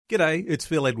G'day, it's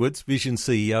Phil Edwards, Vision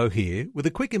CEO here, with a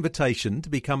quick invitation to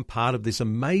become part of this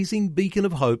amazing beacon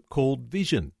of hope called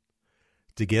Vision.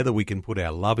 Together we can put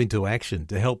our love into action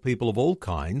to help people of all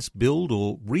kinds build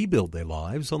or rebuild their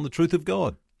lives on the truth of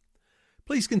God.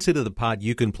 Please consider the part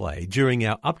you can play during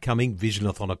our upcoming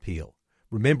Vision-a-thon appeal,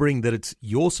 remembering that it's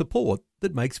your support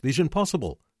that makes Vision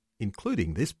possible,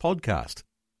 including this podcast.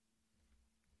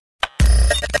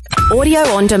 Audio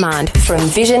on demand from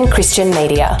Vision Christian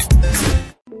Media.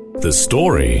 The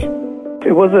story.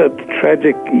 It was a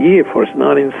tragic year for us.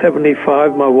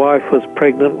 1975, my wife was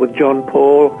pregnant with John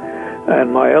Paul,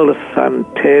 and my eldest son,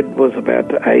 Ted, was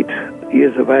about 8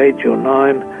 years of age, or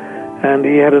 9, and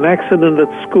he had an accident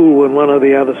at school when one of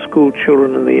the other school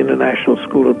children in the international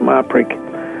school at Marprick.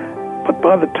 But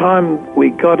by the time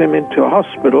we got him into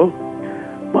hospital,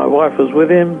 my wife was with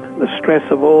him. The stress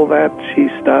of all that, she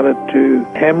started to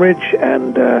hemorrhage,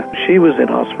 and she was in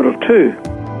hospital too.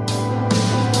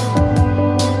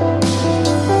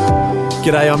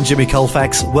 G'day, I'm Jimmy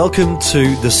Colfax. Welcome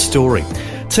to The Story.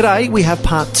 Today we have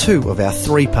part 2 of our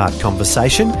 3-part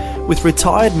conversation with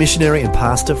retired missionary and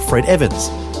pastor Fred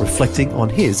Evans, reflecting on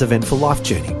his eventful life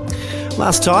journey.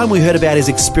 Last time we heard about his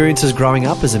experiences growing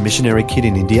up as a missionary kid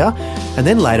in India and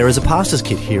then later as a pastor's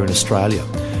kid here in Australia.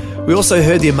 We also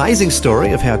heard the amazing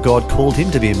story of how God called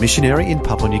him to be a missionary in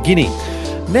Papua New Guinea.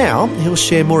 Now he'll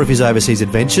share more of his overseas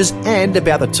adventures and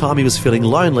about the time he was feeling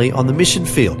lonely on the mission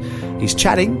field. He's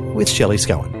chatting with Shelley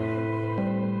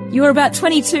Scowen. You were about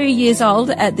 22 years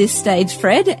old at this stage,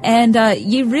 Fred, and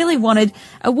you really wanted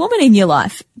a woman in your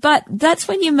life. But that's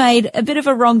when you made a bit of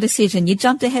a wrong decision. You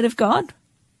jumped ahead of God.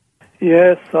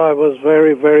 Yes, I was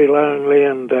very, very lonely,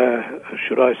 and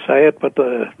should I say it, but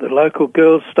the local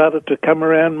girls started to come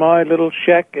around my little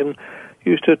shack and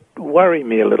used to worry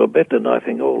me a little bit, and I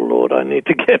think, oh, Lord, I need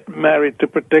to get married to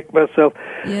protect myself.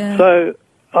 Yeah. So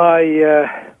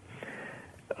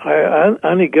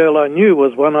only girl I knew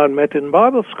was one I'd met in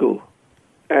Bible school.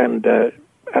 And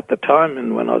at the time,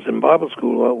 and when I was in Bible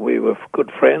school, we were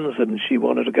good friends, and she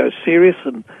wanted to go serious,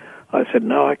 and I said,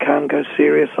 no, I can't go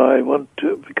serious. I want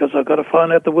to, because I've got to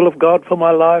find out the will of God for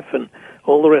my life and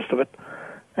all the rest of it.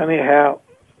 Anyhow,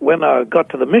 when I got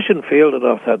to the mission field, and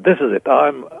I thought, this is it.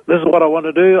 This is what I want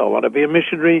to do. I want to be a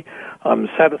missionary. I'm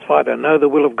satisfied. I know the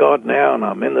will of God now, and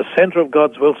I'm in the center of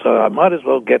God's will, so I might as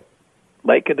well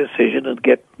make a decision and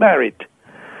get married.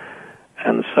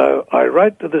 And so I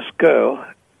wrote to this girl.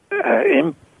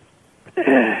 I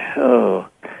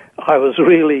was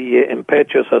really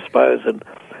impetuous, I suppose, and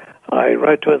I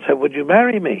wrote to her and said, would you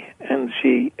marry me? And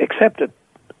she accepted.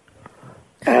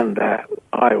 And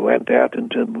I went out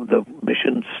into the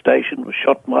mission station,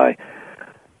 shot my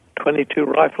 .22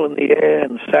 rifle in the air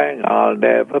and sang, I'll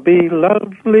never be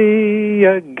lonely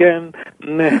again,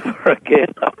 never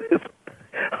again.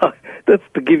 That's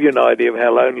to give you an idea of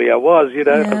how lonely I was, you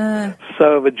know. Yeah.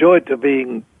 So overjoyed to be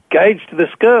engaged to this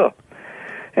girl.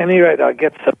 At any rate, I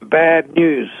get some bad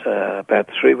news about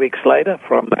 3 weeks later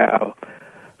from our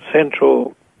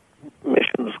Central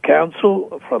Missions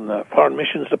Council, from the Foreign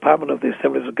Missions Department of the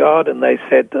Assemblies of God, and they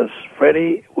said to us,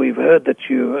 Freddie, we've heard that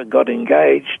you got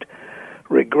engaged.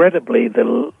 Regrettably,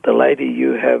 the lady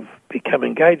you have become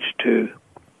engaged to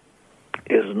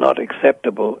is not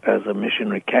acceptable as a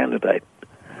missionary candidate.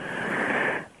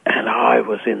 And I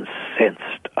was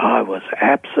incensed. I was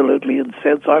absolutely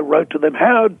incensed. I wrote to them,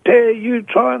 how dare you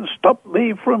try and stop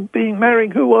me from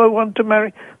marrying who I want to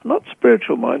marry? Not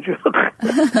spiritual, mind you.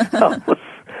 I was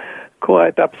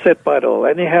quite upset by it all.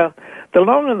 Anyhow, the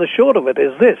long and the short of it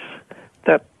is this,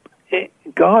 that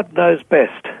God knows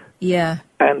best. Yeah.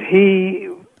 And he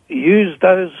used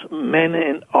those men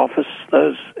in office,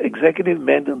 those executive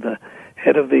men and the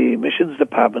head of the missions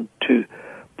department to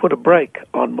put a break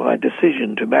on my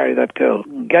decision to marry that girl.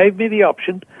 Gave me the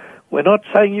option. We're not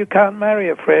saying you can't marry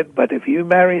her, Fred, but if you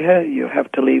marry her, you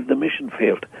have to leave the mission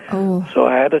field. Oh. So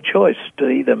I had a choice to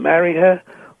either marry her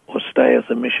or stay as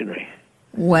a missionary.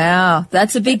 Wow,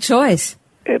 that's a big choice.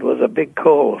 It was a big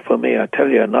call for me, I tell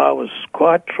you, and I was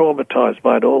quite traumatized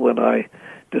by it all when I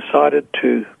decided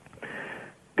to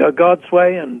go God's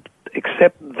way and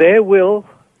accept their will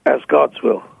as God's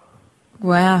will.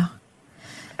 Wow.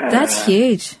 That's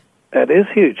huge. That is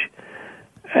huge.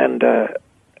 And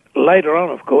later on,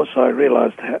 of course, I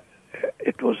realized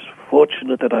it was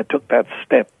fortunate that I took that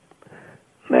step.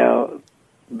 Now,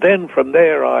 then from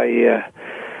there, I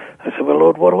said, well,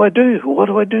 Lord, what do I do? What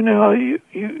do I do now?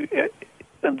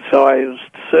 And so I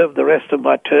served the rest of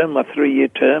my term, my 3-year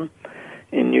term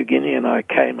in New Guinea, and I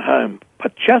came home.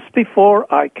 But just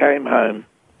before I came home,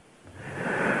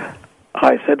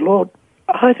 I said, Lord,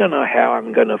 I don't know how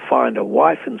I'm going to find a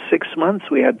wife in 6 months.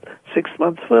 We had 6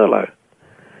 months furlough.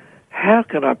 how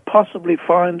can I possibly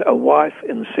find a wife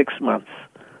in 6 months?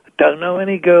 Don't know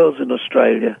any girls in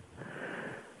Australia.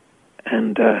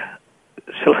 And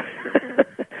so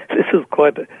this is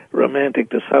quite romantic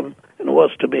to some, and it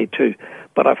was to me too.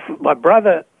 But my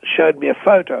brother showed me a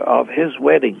photo of his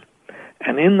wedding,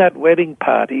 and in that wedding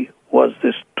party was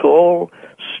this tall,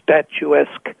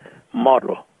 statuesque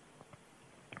model,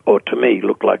 or to me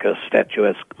looked like a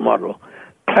statuesque model,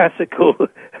 classical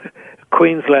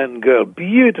Queensland girl,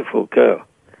 beautiful girl.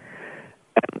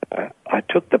 And I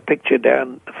took the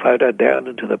photo down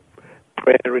into the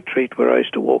prayer retreat where I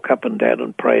used to walk up and down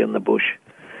and pray in the bush.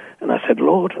 And I said,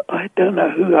 Lord, I don't know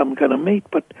who I'm going to meet,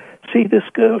 but see this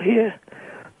girl here?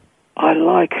 I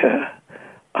like her.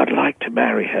 I'd like to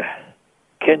marry her.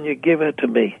 Can you give her to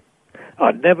me?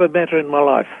 I'd never met her in my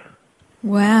life.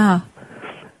 Wow.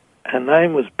 Her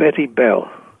name was Betty Bell.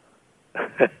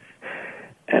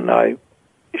 And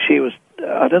she was,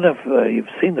 I don't know if you've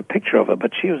seen the picture of her,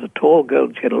 but she was a tall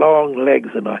girl. She had long legs,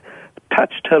 and I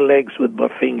touched her legs with my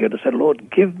finger and said, Lord,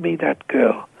 give me that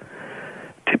girl.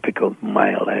 Typical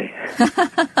male, eh?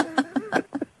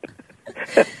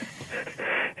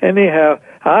 Anyhow,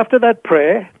 after that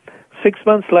prayer, 6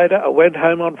 months later, I went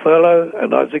home on furlough,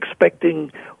 and I was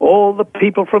expecting all the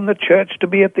people from the church to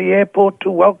be at the airport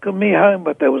to welcome me home,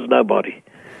 but there was nobody.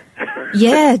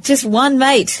 Yeah, just one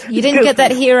mate. You didn't get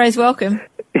that hero's welcome.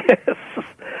 Yes.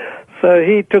 So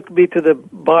he took me to the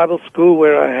Bible school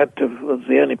where was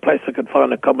the only place I could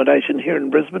find accommodation here in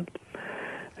Brisbane.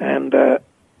 And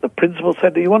the principal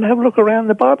said, do you want to have a look around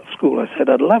the Bible school? I said,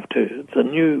 I'd love to. It's a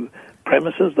new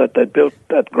premises that they built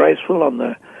at Graceville on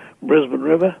the Brisbane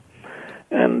River.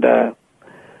 And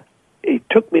he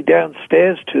took me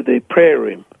downstairs to the prayer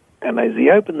room. And as he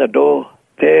opened the door,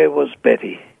 there was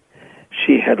Betty.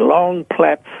 She had long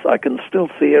plaits. I can still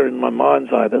see her in my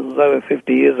mind's eye. This was over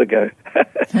 50 years ago.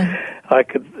 She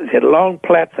had long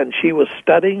plaits, and she was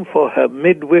studying for her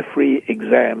midwifery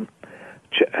exam,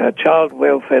 her child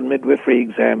welfare midwifery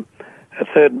exam, her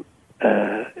third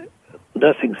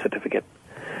nursing certificate.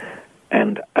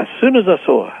 And as soon as I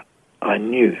saw her, I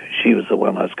knew she was the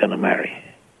one I was going to marry.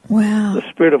 Wow. The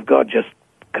Spirit of God just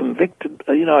convicted,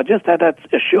 I just had that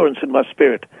assurance in my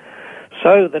spirit.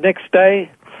 So the next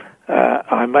day,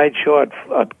 I made sure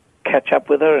I'd catch up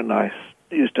with her, and I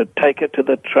used to take her to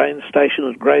the train station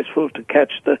at Graceville to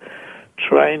catch the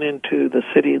train into the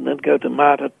city and then go to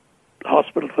Marta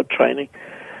Hospital for training.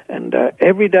 And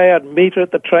every day I'd meet her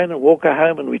at the train and walk her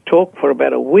home, and we talked for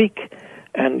about a week.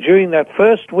 And during that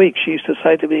first week, she used to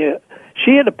say to me,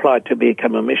 she had applied to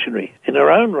become a missionary in her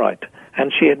own right,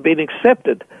 and she had been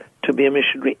accepted to be a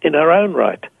missionary in her own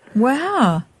right.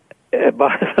 Wow.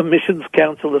 By the missions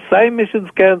council, the same missions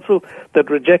council that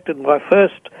rejected my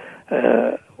first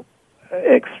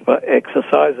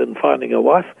exercise in finding a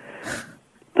wife.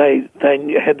 They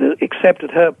had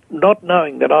accepted her, not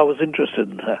knowing that I was interested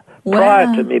in her, wow.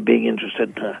 prior to me being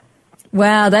interested in her.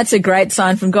 Wow, that's a great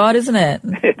sign from God, isn't it?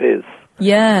 It is.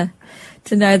 Yeah,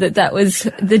 to know that was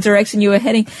the direction you were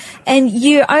heading. And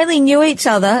you only knew each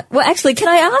other. Well, actually, can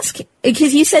I ask,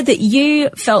 because you said that you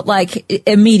felt like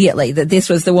immediately that this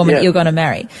was the woman that you were going to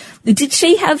marry. Did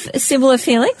she have similar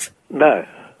feelings? No.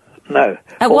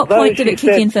 At what point did it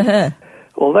kick in for her?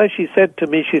 Although she said to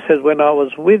me, she said, when I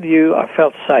was with you, I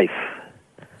felt safe.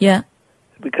 Yeah.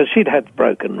 Because she'd had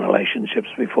broken relationships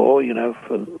before,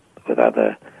 with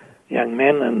other young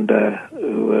men and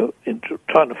who were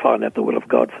trying to find out the will of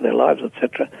God for their lives,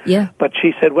 etc. Yeah. But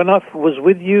she said, when I was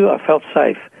with you, I felt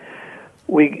safe.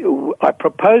 I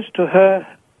proposed to her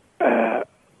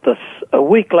a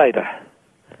week later.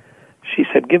 She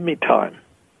said, give me time.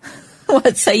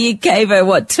 What, so you gave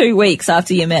her, 2 weeks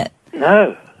after you met?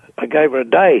 No, I gave her a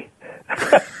day.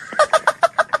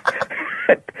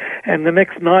 And the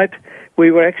next night,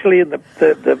 we were actually in the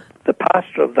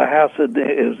pastor of the house. It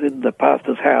was in the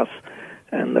pastor's house,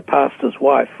 and the pastor's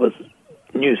wife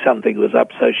knew something was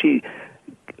up, so she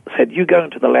said, you go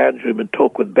into the lounge room and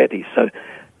talk with Betty. So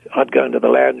I'd go into the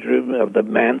lounge room of the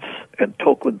manse and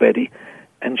talk with Betty,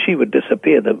 and she would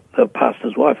disappear. The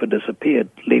pastor's wife would disappear,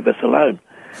 leave us alone.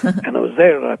 And it was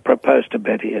there that I proposed to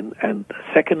Betty, and the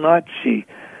second night she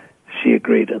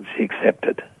agreed and she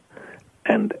accepted.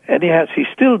 And anyhow, she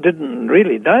still didn't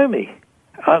really know me,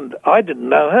 and I didn't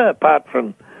know her apart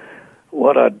from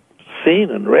what I'd seen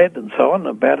and read and so on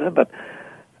about her. But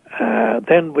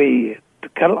then to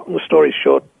cut a long story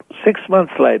short, 6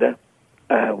 months later,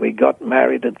 we got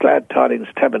married at Glad Tidings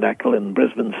Tabernacle in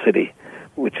Brisbane City,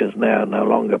 which is now no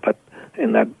longer, but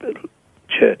in that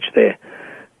church there.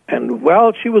 And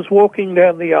while she was walking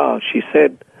down the aisle, she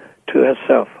said to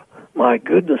herself, my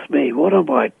goodness me, what am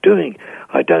I doing?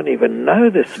 I don't even know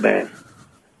this man.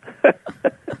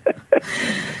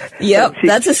 Yep,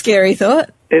 that's a scary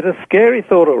thought. It's a scary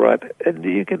thought, all right. And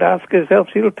you can ask herself,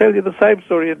 she'll tell you the same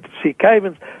story. She came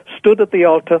and stood at the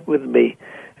altar with me,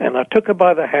 and I took her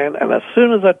by the hand, and as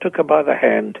soon as I took her by the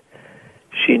hand,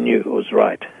 she knew it was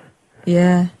right.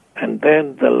 Yeah. And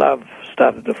then the love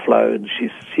started to flow, and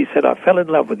she said, I fell in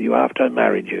love with you after I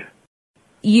married you.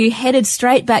 You headed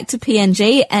straight back to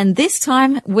PNG, and this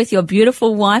time with your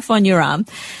beautiful wife on your arm.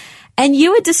 And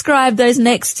you would describe those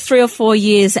next 3 or 4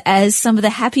 years as some of the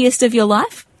happiest of your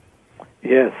life?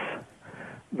 Yes,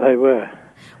 they were.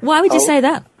 Why would you say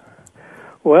that?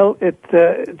 Well, it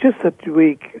just that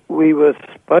we were,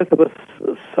 both of us,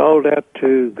 sold out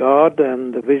to God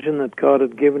and the vision that God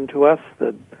had given to us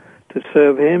to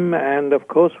serve Him, and of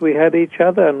course we had each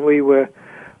other, and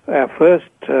our first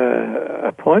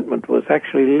appointment was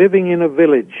actually living in a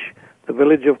village, the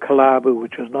village of Kalabu,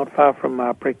 which was not far from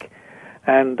Marprik,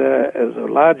 and it was a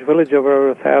large village of over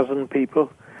 1,000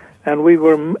 people, and we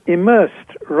were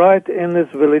immersed right in this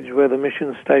village where the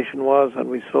mission station was, and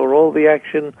we saw all the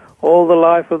action, all the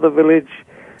life of the village,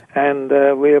 and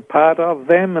we were part of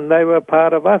them, and they were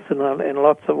part of us in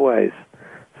lots of ways.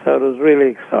 So it was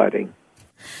really exciting.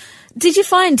 Did you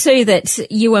find, too, that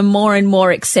you were more and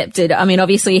more accepted? I mean,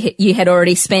 obviously, you had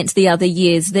already spent the other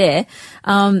years there.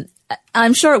 I'm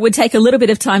sure it would take a little bit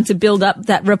of time to build up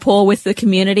that rapport with the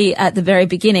community at the very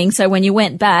beginning. So when you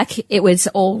went back, it was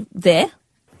all there?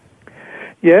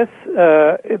 Yes.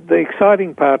 The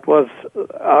exciting part was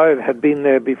I had been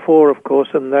there before, of course,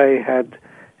 and they had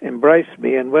embraced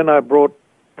me. And when I brought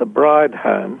the bride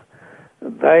home,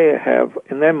 they have,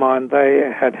 in their mind, they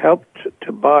had helped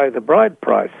to buy the bride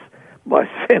price by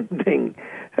sending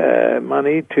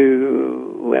money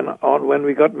to when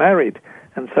we got married.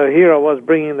 And so here I was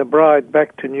bringing the bride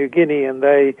back to New Guinea, and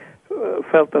they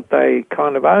felt that they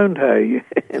kind of owned her in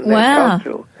their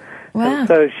culture. Wow. And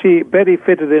so Betty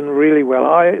fitted in really well.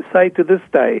 I say to this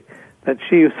day that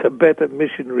she was a better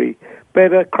missionary,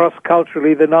 better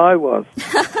cross-culturally than I was.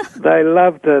 They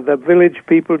loved her. The village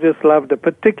people just loved her,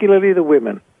 particularly the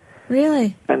women.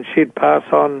 Really? And she'd pass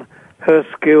on her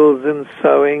skills in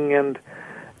sewing and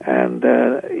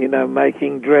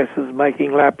making dresses,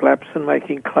 making laps and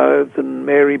making clothes and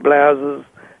Mary blouses,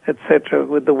 etc.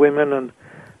 with the women. And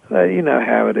you know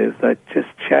how it is. They just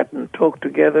chat and talk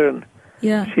together, and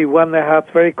she won their hearts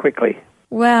very quickly.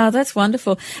 Wow, that's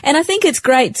wonderful. And I think it's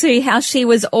great too how she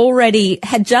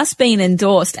had just been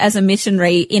endorsed as a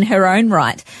missionary in her own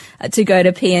right to go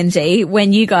to PNG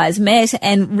when you guys met,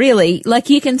 and really, like,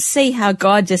 you can see how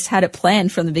God just had it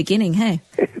planned from the beginning, hey?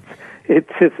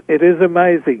 It is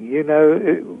amazing. You know,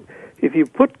 if you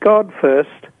put God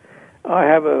first,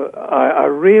 I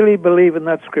really believe in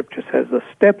that scripture says the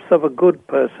steps of a good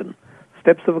person,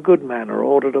 steps of a good man are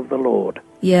ordered of the Lord.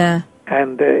 Yeah.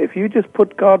 And if you just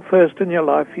put God first in your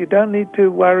life, you don't need to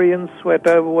worry and sweat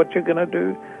over what you're going to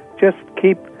do. Just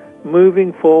keep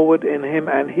moving forward in Him,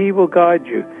 and He will guide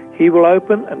you. He will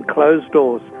open and close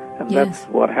doors, and that's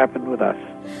what happened with us.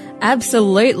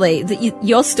 Absolutely.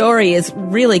 Your story is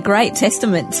really great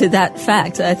testament to that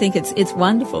fact. I think it's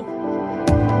wonderful.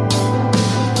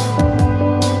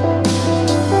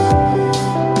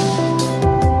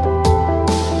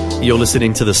 You're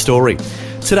listening to The Story.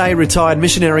 Today, retired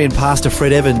missionary and pastor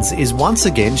Fred Evans is once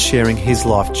again sharing his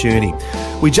life journey.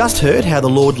 We just heard how the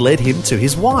Lord led him to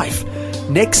his wife.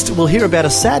 Next, we'll hear about a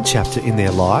sad chapter in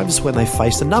their lives when they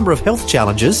faced a number of health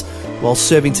challenges while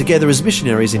serving together as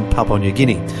missionaries in Papua New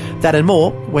Guinea. That and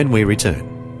more when we return.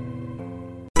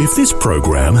 If this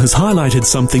program has highlighted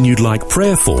something you'd like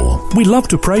prayer for, we'd love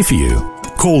to pray for you.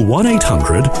 Call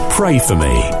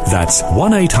 1-800-PRAY-FOR-ME. That's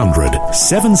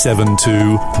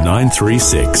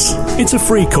 1-800-772-936. It's a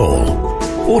free call.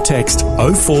 Or text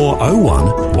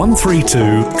 0401 132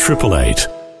 888.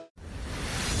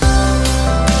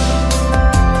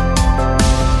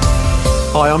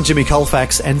 Hi, I'm Jimmy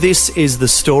Colfax, and this is The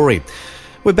Story.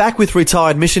 We're back with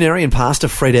retired missionary and pastor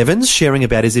Fred Evans sharing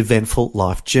about his eventful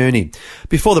life journey.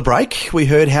 Before the break, we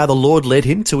heard how the Lord led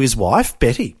him to his wife,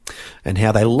 Betty, and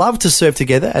how they love to serve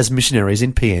together as missionaries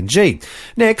in PNG.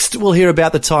 Next, we'll hear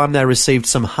about the time they received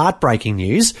some heartbreaking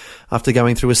news after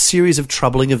going through a series of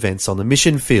troubling events on the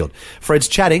mission field. Fred's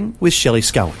chatting with Shelley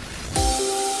Scowen.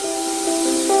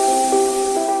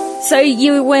 So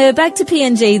you were back to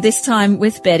PNG this time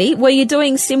with Betty. Were you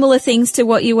doing similar things to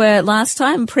what you were last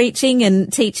time, preaching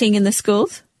and teaching in the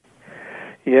schools?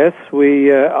 Yes,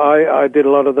 I did a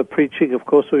lot of the preaching. Of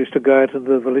course, we used to go out into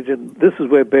the village, and this is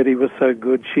where Betty was so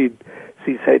good. She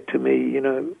said to me, you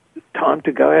know, time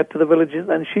to go out to the villages,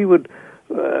 and she would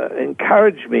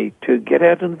encourage me to get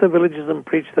out into the villages and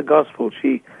preach the gospel.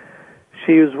 She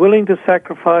she was willing to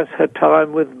sacrifice her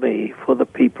time with me for the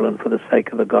people and for the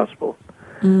sake of the gospel.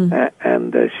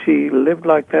 And she lived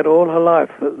like that all her life.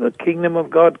 The kingdom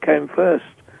of God came first,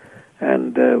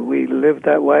 and we lived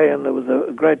that way, and there was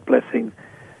a great blessing.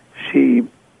 She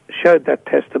showed that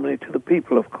testimony to the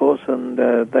people, of course, and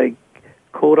they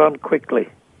caught on quickly.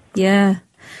 Yeah.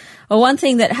 Well, one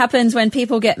thing that happens when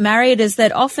people get married is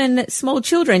that often small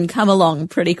children come along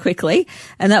pretty quickly,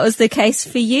 and that was the case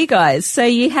for you guys. So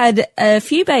you had a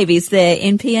few babies there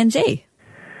in PNG.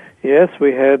 Yes,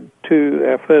 we had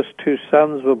our first two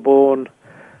sons were born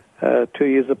 2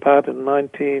 years apart in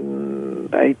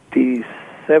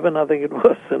 1987, I think it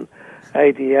was, and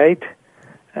 88.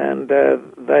 And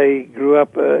they grew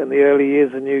up in the early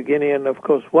years in New Guinea, and of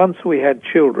course, once we had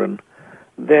children,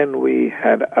 then we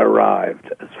had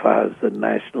arrived as far as the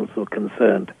nationals were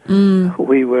concerned.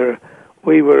 We were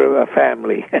a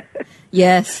family.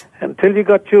 Yes. Until you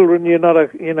got children, you're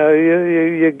not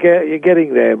you're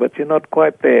getting there, but you're not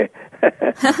quite there.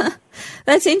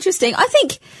 That's interesting. I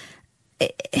think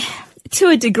to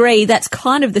a degree that's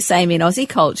kind of the same in Aussie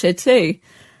culture too.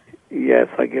 Yes,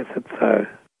 I guess it's so.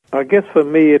 I guess for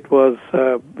me it was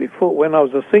before, when I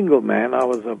was a single man, I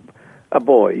was a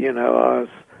boy. I was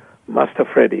Pastor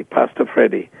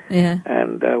Freddie. Yeah.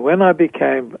 And when I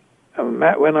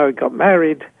got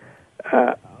married,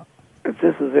 it's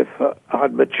just as if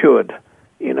I'd matured,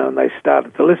 and they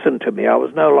started to listen to me. I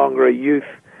was no longer a youth,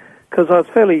 because I was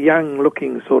fairly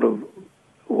young-looking sort of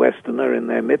Westerner in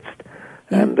their midst.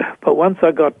 Yeah. But once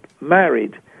I got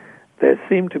married, there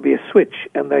seemed to be a switch,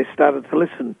 and they started to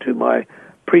listen to my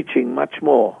preaching much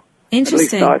more.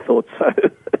 Interesting. At least I thought so.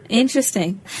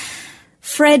 Interesting.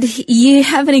 Fred, you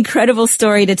have an incredible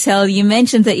story to tell. You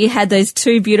mentioned that you had those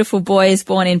two beautiful boys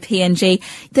born in PNG.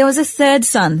 There was a third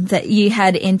son that you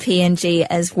had in PNG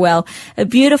as well. A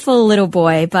beautiful little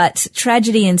boy, but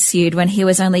tragedy ensued when he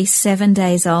was only 7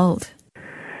 days old.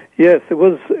 Yes, it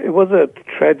was a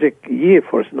tragic year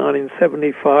for us.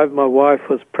 1975, my wife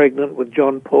was pregnant with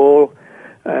John Paul,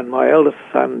 and my eldest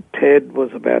son, Ted,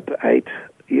 was about 8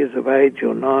 years of age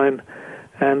or 9.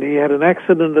 And he had an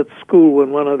accident at school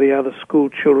when one of the other school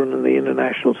children in the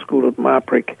international school at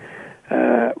Marprick,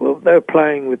 they were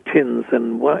playing with tins,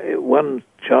 and one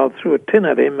child threw a tin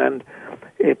at him, and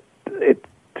it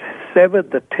severed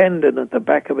the tendon at the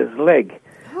back of his leg,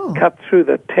 cut through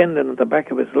the tendon at the back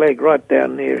of his leg right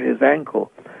down near his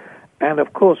ankle. And,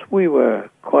 of course, we were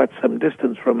quite some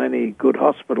distance from any good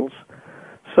hospitals,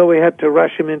 so we had to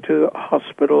rush him into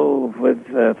hospital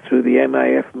through the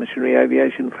MAF, Missionary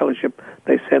Aviation Fellowship.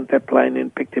 They sent their plane in,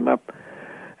 picked him up,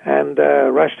 and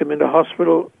rushed him into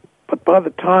hospital. But by the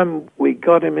time we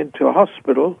got him into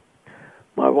hospital,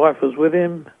 my wife was with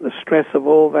him. The stress of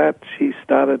all that, she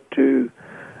started to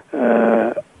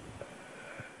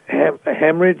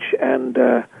hemorrhage, and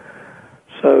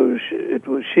so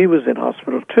she was in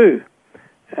hospital too.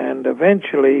 And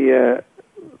eventually,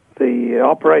 the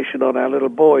operation on our little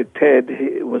boy, Ted,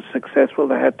 was successful.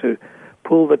 They had to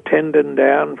pull the tendon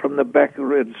down from the back.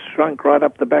 It shrunk right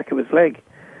up the back of his leg.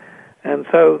 And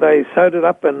so they sewed it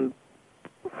up and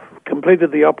completed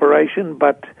the operation,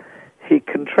 but he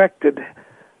contracted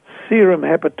serum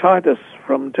hepatitis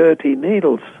from dirty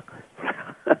needles.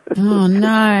 Oh,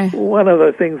 no. One of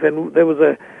those things. And there was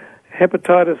a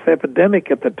hepatitis epidemic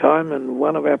at the time, and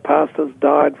one of our pastors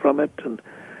died from it. And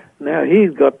now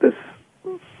he's got this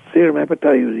serum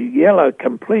hepatitis. He was yellow,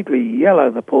 completely yellow,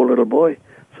 the poor little boy.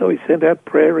 So he sent out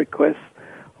prayer requests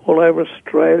all over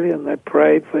Australia, and they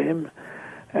prayed for him.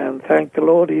 And thank the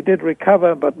Lord, he did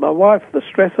recover. But my wife, the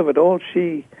stress of it all,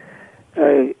 she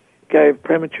gave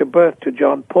premature birth to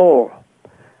John Paul.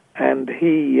 And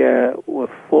he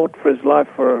fought for his life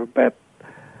for about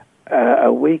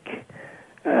a week.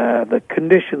 The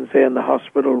conditions there in the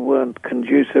hospital weren't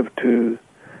conducive to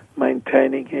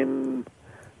maintaining him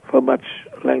for much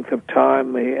length of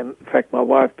time. In fact, my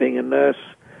wife, being a nurse,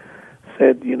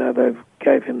 said, they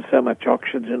gave him so much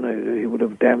oxygen, he would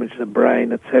have damaged the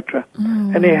brain, etc.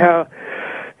 Anyhow,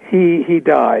 he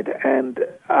died, and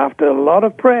after a lot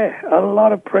of prayer,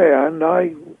 and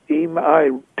I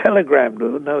telegrammed, there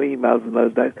were no emails in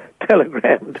those days,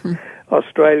 telegrammed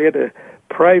Australia to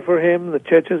pray for him, the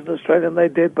churches in Australia, and they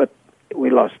did, but we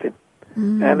lost him.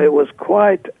 And it was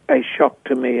quite a shock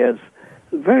to me, as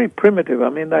very primitive. I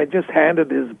mean, they just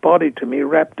handed his body to me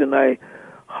wrapped in a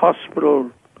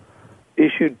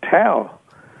hospital-issued towel,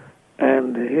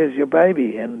 and here's your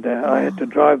baby. And I had to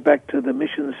drive back to the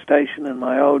mission station in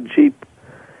my old Jeep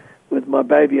with my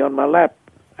baby on my lap,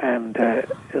 and it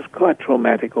was quite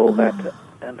traumatic, all that.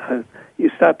 And you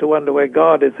start to wonder where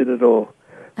God is in it all.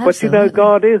 Absolutely. But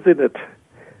God is in it.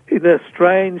 in a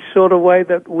strange sort of way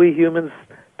that we humans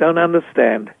don't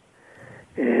understand.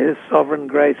 His sovereign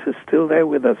grace is still there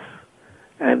with us,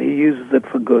 and he uses it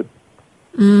for good.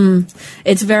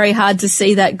 It's very hard to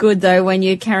see that good, though, when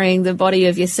you're carrying the body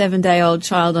of your 7-day-old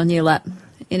child on your lap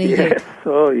in a heap. Yes,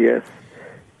 oh yes.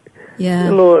 Yeah.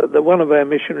 One of our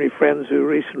missionary friends who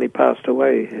recently passed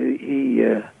away,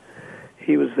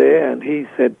 he was there, and he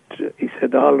said,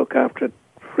 "I'll look after it,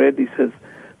 Fred." He says,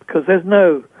 because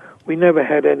we never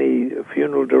had any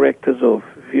funeral directors or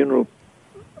funeral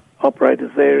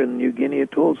operators there in New Guinea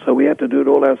at all, so we had to do it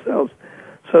all ourselves.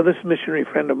 So this missionary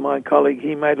friend of mine, colleague,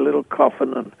 he made a little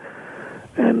coffin,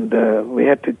 and we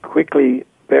had to quickly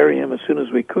bury him as soon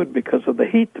as we could because of the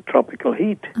heat, the tropical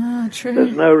heat. Oh, true.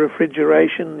 There's no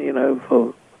refrigeration,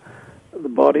 for the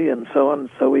body and so on.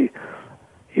 So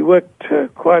he worked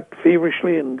quite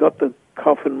feverishly and got the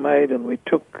coffin made, and we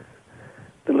took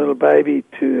the little baby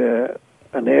to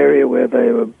an area where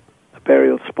they were a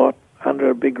burial spot under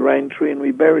a big rain tree, and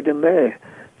we buried him there.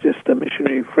 Just a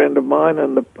missionary friend of mine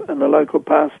and the local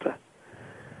pastor.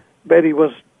 Betty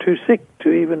was too sick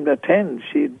to even attend.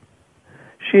 She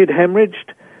had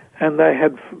hemorrhaged, and they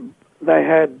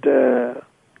had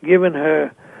given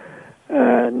her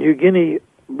New Guinea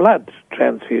blood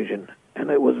transfusion,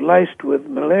 and it was laced with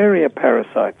malaria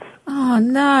parasites. Oh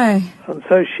no! And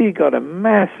so she got a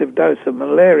massive dose of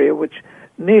malaria, which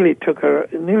nearly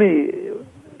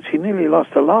she nearly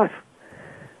lost her life.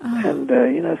 Oh. And,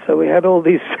 so we had all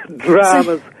these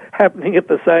dramas happening at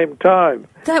the same time.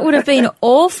 That would have been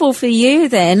awful for you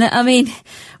then. I mean,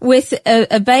 with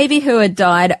a baby who had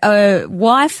died, a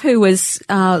wife who was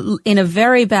in a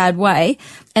very bad way,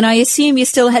 and I assume you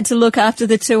still had to look after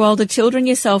the 2 older children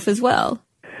yourself as well.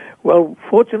 Well,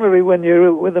 fortunately, when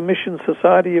you're with a mission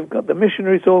society, you've got the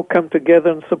missionaries all come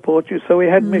together and support you. So we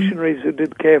had missionaries who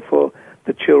did care for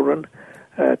the children.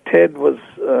 Ted was,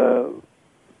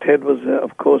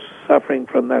 of course, suffering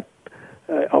from that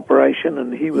operation,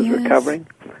 and he was recovering.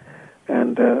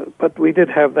 And but we did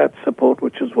have that support,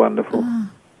 which was wonderful.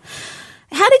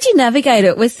 How did you navigate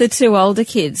it with the 2 older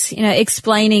kids?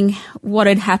 Explaining what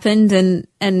had happened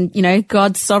and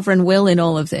God's sovereign will in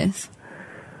all of this.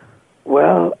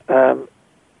 Well,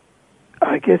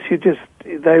 I guess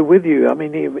they're with you. I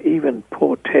mean, even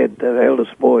poor Ted, the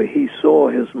eldest boy, he saw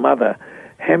his mother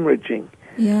hemorrhaging.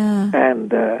 Yeah.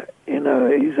 And,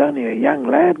 he's only a young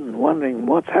lad and wondering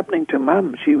what's happening to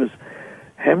Mum. She was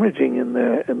hemorrhaging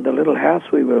in the little house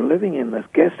we were living in, this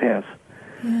guest house.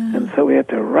 Yeah. And so we had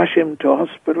to rush her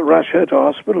to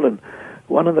hospital, and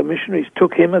one of the missionaries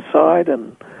took him aside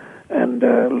and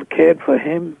cared for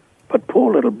him. But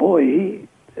poor little boy,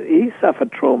 he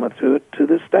suffered trauma through it. To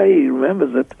this day, he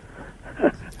remembers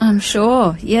it. I'm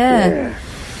sure, yeah.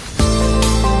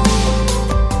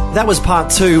 That was part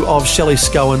 2 of Shelley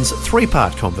Scowen's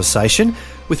 3-part conversation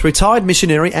with retired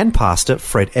missionary and pastor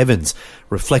Fred Evans,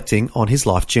 reflecting on his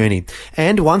life journey.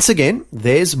 And once again,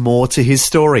 there's more to his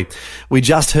story. We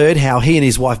just heard how he and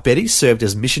his wife Betty served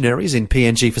as missionaries in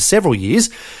PNG for several years,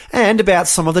 and about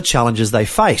some of the challenges they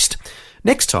faced.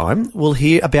 Next time, we'll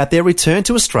hear about their return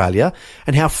to Australia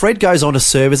and how Fred goes on to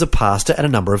serve as a pastor at a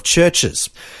number of churches.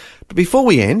 But before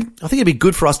we end, I think it'd be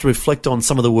good for us to reflect on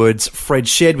some of the words Fred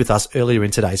shared with us earlier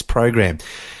in today's program.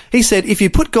 He said, if you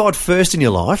put God first in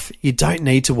your life, you don't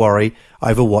need to worry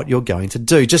over what you're going to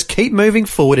do. Just keep moving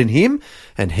forward in Him,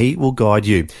 and He will guide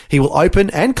you. He will open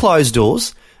and close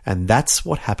doors, and that's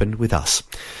what happened with us.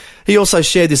 He also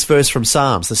shared this verse from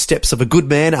Psalms: the steps of a good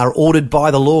man are ordered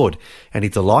by the Lord, and He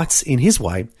delights in His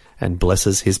way and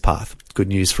blesses His path. Good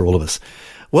news for all of us.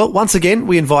 Well, once again,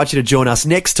 we invite you to join us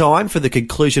next time for the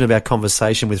conclusion of our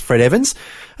conversation with Fred Evans.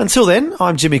 Until then,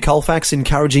 I'm Jimmy Colfax,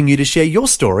 encouraging you to share your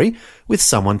story with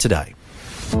someone today.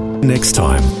 Next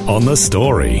time on The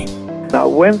Story. I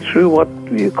went through what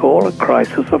you call a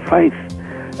crisis of faith,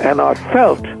 and I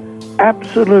felt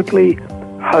absolutely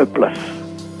hopeless.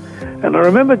 And I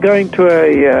remember going to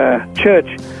a church,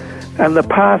 and the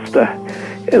pastor,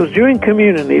 it was during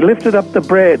communion, he lifted up the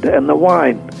bread and the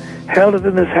wine, held it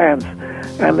in his hands,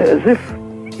 and as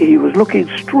if he was looking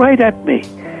straight at me,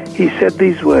 he said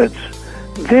these words: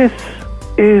 "This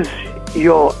is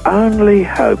your only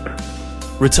hope."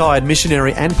 Retired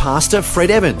missionary and pastor Fred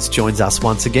Evans joins us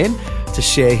once again to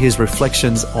share his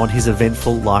reflections on his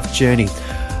eventful life journey.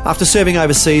 After serving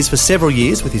overseas for several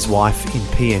years with his wife in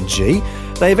PNG,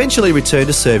 they eventually returned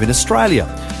to serve in Australia.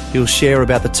 He'll share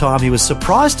about the time he was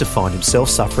surprised to find himself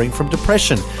suffering from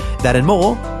depression. That and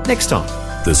more next time.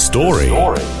 The Story.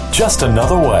 Just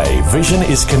another way Vision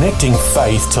is connecting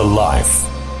faith to life.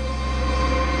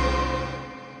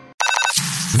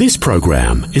 This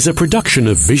program is a production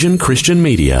of Vision Christian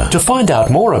Media. To find out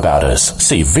more about us,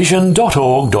 see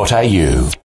vision.org.au.